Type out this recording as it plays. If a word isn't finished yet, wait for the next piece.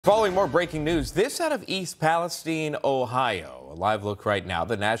Following more breaking news, this out of East Palestine, Ohio. A live look right now.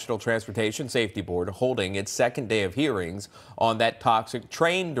 The National Transportation Safety Board holding its second day of hearings on that toxic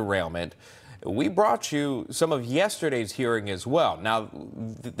train derailment. We brought you some of yesterday's hearing as well. Now,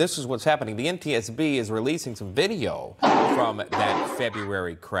 this is what's happening. The NTSB is releasing some video from that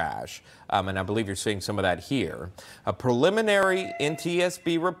February crash, and I believe you're seeing some of that here. A preliminary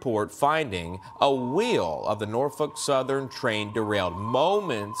NTSB report finding a wheel of the Norfolk Southern train derailed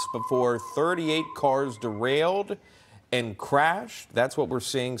moments before 38 cars derailed and crashed. That's what we're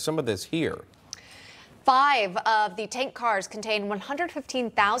seeing, some of this here. 5 of the tank cars contain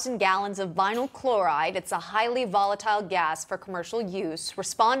 115,000 gallons of vinyl chloride. It's a highly volatile gas for commercial use.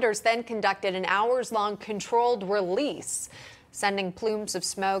 Responders then conducted an hours-long controlled release, sending plumes of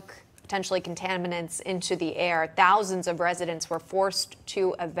smoke, potentially contaminants, into the air. Thousands of residents were forced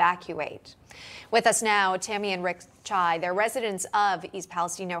to evacuate. With us now, Tammy and Rick Tsai. They're residents of East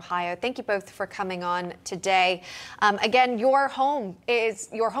Palestine, Ohio. Thank you both for coming on today. Again, your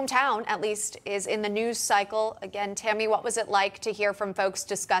hometown, at least, is in the news cycle. Again, Tammy, what was it like to hear from folks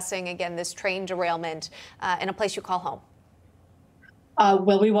discussing, again, this train derailment in a place you call home?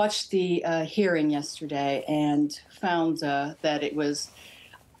 Well, we watched the hearing yesterday and found that it was,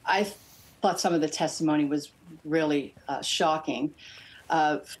 I thought some of the testimony was really shocking.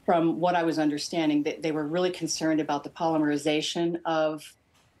 From what I was understanding, they were really concerned about the polymerization of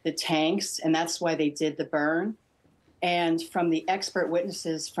the tanks, and that's why they did the burn. And from the expert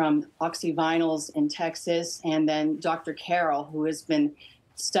witnesses from oxyvinyls in Texas, and then Dr. Carroll, who has been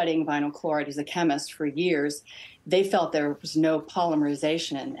studying vinyl chloride as a chemist for years, they felt there was no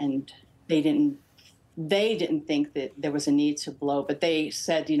polymerization, and they didn't think that there was a need to blow, but they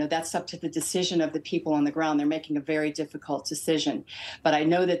said, you know, that's up to the decision of the people on the ground. They're making a very difficult decision. But I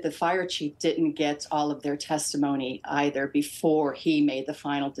know that the fire chief didn't get all of their testimony either before he made the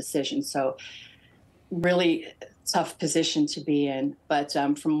final decision. So really tough position to be in. But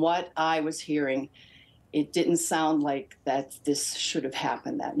from what I was hearing, it didn't sound like that this should have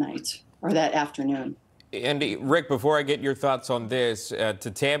happened that night or that afternoon. And Rick, before I get your thoughts on this, to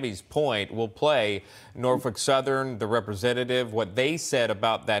Tammy's point, we'll play Norfolk Southern, the representative, what they said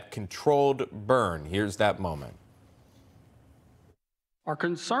about that controlled burn. Here's that moment. Our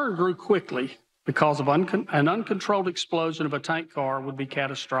concern grew quickly because of an uncontrolled explosion of a tank car would be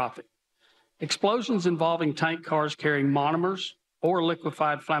catastrophic. Explosions involving tank cars carrying monomers or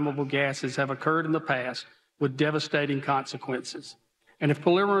liquefied flammable gases have occurred in the past with devastating consequences. And if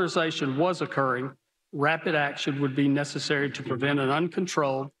polymerization was occurring, rapid action would be necessary to prevent an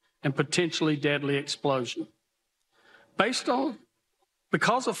uncontrolled and potentially deadly explosion.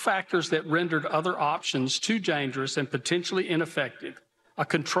 Because of factors that rendered other options too dangerous and potentially ineffective, a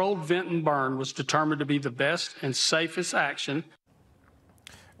controlled vent and burn was determined to be the best and safest action.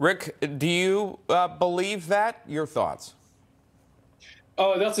 Rick, do you believe that? Your thoughts?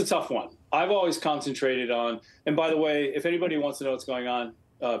 Oh, that's a tough one. I've always concentrated on, and by the way, if anybody wants to know what's going on,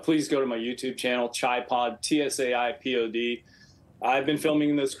 please go to my YouTube channel, Tsaipod, T-S-A-I-P-O-D. I've been filming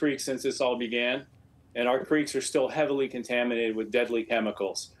in those creeks since this all began, and our creeks are still heavily contaminated with deadly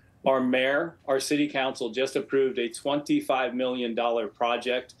chemicals. Our mayor, our city council just approved a $25 million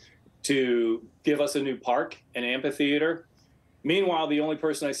project to give us a new park, an amphitheater. Meanwhile, the only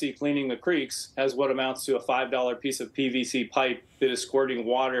person I see cleaning the creeks has what amounts to a $5 piece of PVC pipe that is squirting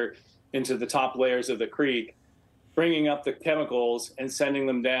water into the top layers of the creek, bringing up the chemicals and sending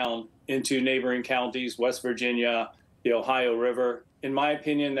them down into neighboring counties, West Virginia, the Ohio River. In my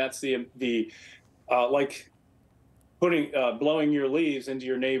opinion, that's like blowing your leaves into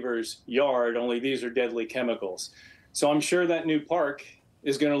your neighbor's yard, only these are deadly chemicals. So I'm sure that new park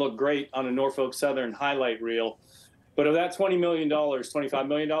is going to look great on a Norfolk Southern highlight reel. But of that $20 million, $25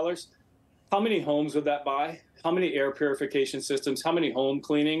 million, how many homes would that buy? How many air purification systems? How many home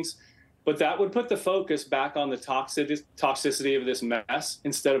cleanings? But that would put the focus back on the toxicity of this mess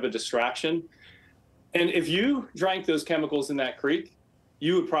instead of a distraction. And if you drank those chemicals in that creek,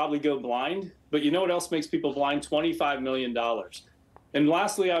 you would probably go blind. But you know what else makes people blind? $25 million. And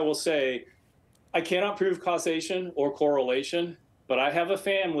lastly, I will say, I cannot prove causation or correlation, but I have a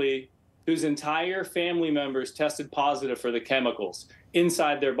family whose entire family members tested positive for the chemicals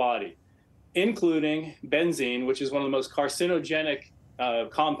inside their body, including benzene, which is one of the most carcinogenic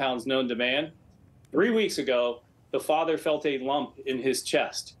compounds known to man. 3 weeks ago, the father felt a lump in his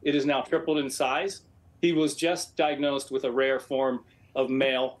chest. It is now tripled in size. He was just diagnosed with a rare form of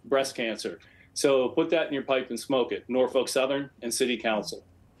male breast cancer. So put that in your pipe and smoke it. Norfolk Southern and City Council.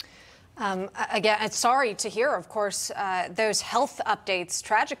 Again, it's sorry to hear, of course, those health updates,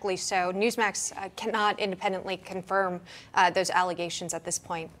 tragically so. Newsmax cannot independently confirm those allegations at this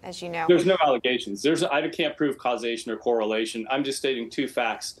point, as you know. There's no allegations. I can't prove causation or correlation. I'm just stating two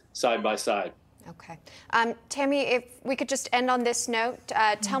facts side by side. Okay. Tammy, if we could just end on this note,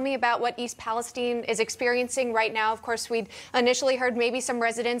 tell me about what East Palestine is experiencing right now. Of course, we'd initially heard maybe some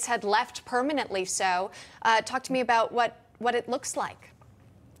residents had left permanently. So talk to me about what it looks like.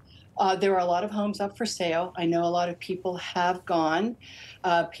 There are a lot of homes up for sale. I know a lot of people have gone.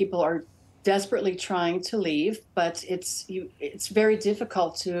 People are desperately trying to leave, but it's very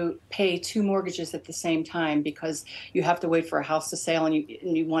difficult to pay two mortgages at the same time because you have to wait for a house to sell and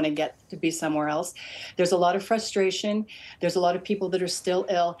you want to get to be somewhere else. There's a lot of frustration. There's a lot of people that are still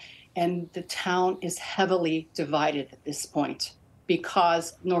ill, and the town is heavily divided at this point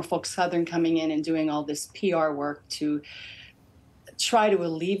because Norfolk Southern coming in and doing all this PR work to try to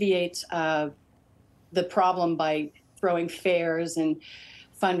alleviate the problem by throwing fairs and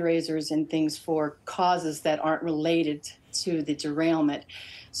fundraisers and things for causes that aren't related to the derailment.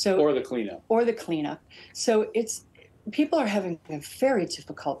 Or the cleanup. So people are having a very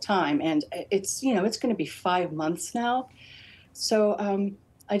difficult time, and it's going to be 5 months now. So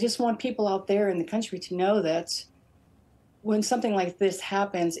I just want people out there in the country to know that when something like this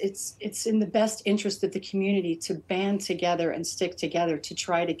happens, it's in the best interest of the community to band together and stick together to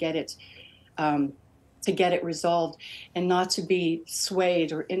try to get it resolved, and not to be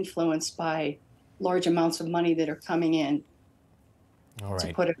swayed or influenced by large amounts of money that are coming in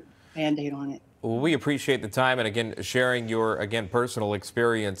to put a Band-Aid on it. Well, we appreciate the time and again sharing your personal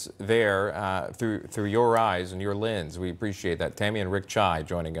experience there through your eyes and your lens. We appreciate that. Tammy and Rick Tsai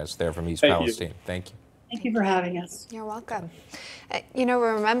joining us there from East Palestine. Thank you. Thank you for having us. You're welcome.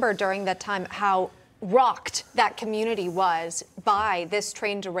 Remember during that time how rocked that community was by this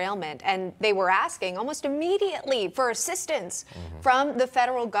train derailment, and they were asking almost immediately for assistance from the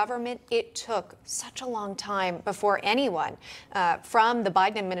federal government. It took such a long time before anyone from the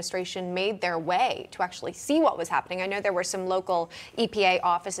Biden administration made their way to actually see what was happening. I know there were some local EPA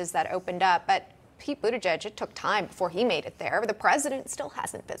offices that opened up, but Pete Buttigieg, it took time before he made it there. The president still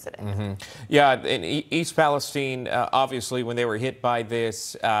hasn't visited. Yeah, in East Palestine, obviously, when they were hit by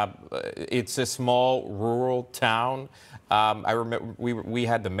this, it's a small rural town. I remember we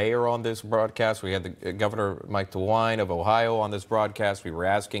had the mayor on this broadcast. We had the Governor Mike DeWine of Ohio on this broadcast. We were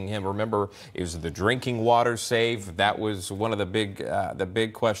asking him, remember, is the drinking water safe? That was one of the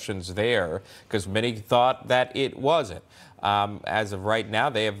big questions there, because many thought that it wasn't. As of right now,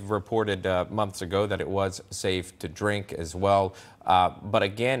 they have reported months ago that it was safe to drink as well. But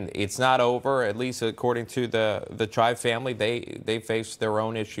again, it's not over, at least according to the Tsai family. They face their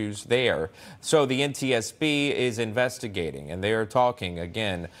own issues there. So the NTSB is investigating, and they are talking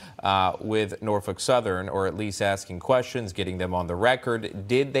again with Norfolk Southern, or at least asking questions, getting them on the record.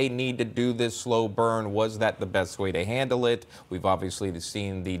 Did they need to do this slow burn? Was that the best way to handle it? We've obviously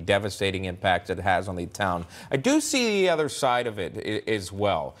seen the devastating impact it has on the town. I do see the other side of it as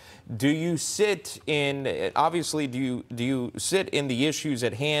well. Do you sit in, obviously, do you sit in the issues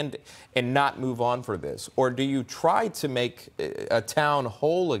at hand and not move on for this? Or do you try to make a town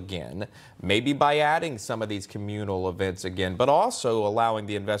whole again, maybe by adding some of these communal events again, but also allowing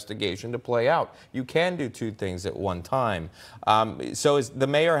the investigation to play out? You can do two things at one time. So the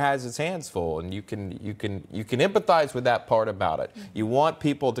mayor has his hands full, and you can empathize with that part about it. You want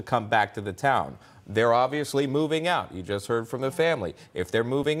people to come back to the town. They're obviously moving out. You just heard from the family. If they're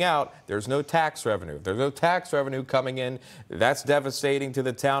moving out, there's no tax revenue. If there's no tax revenue coming in, that's devastating to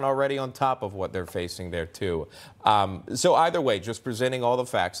the town already on top of what they're facing there too. So either way, just presenting all the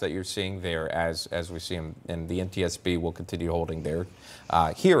facts that you're seeing there as we see them, and the NTSB will continue holding their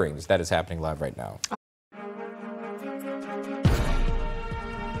hearings. That is happening live right now.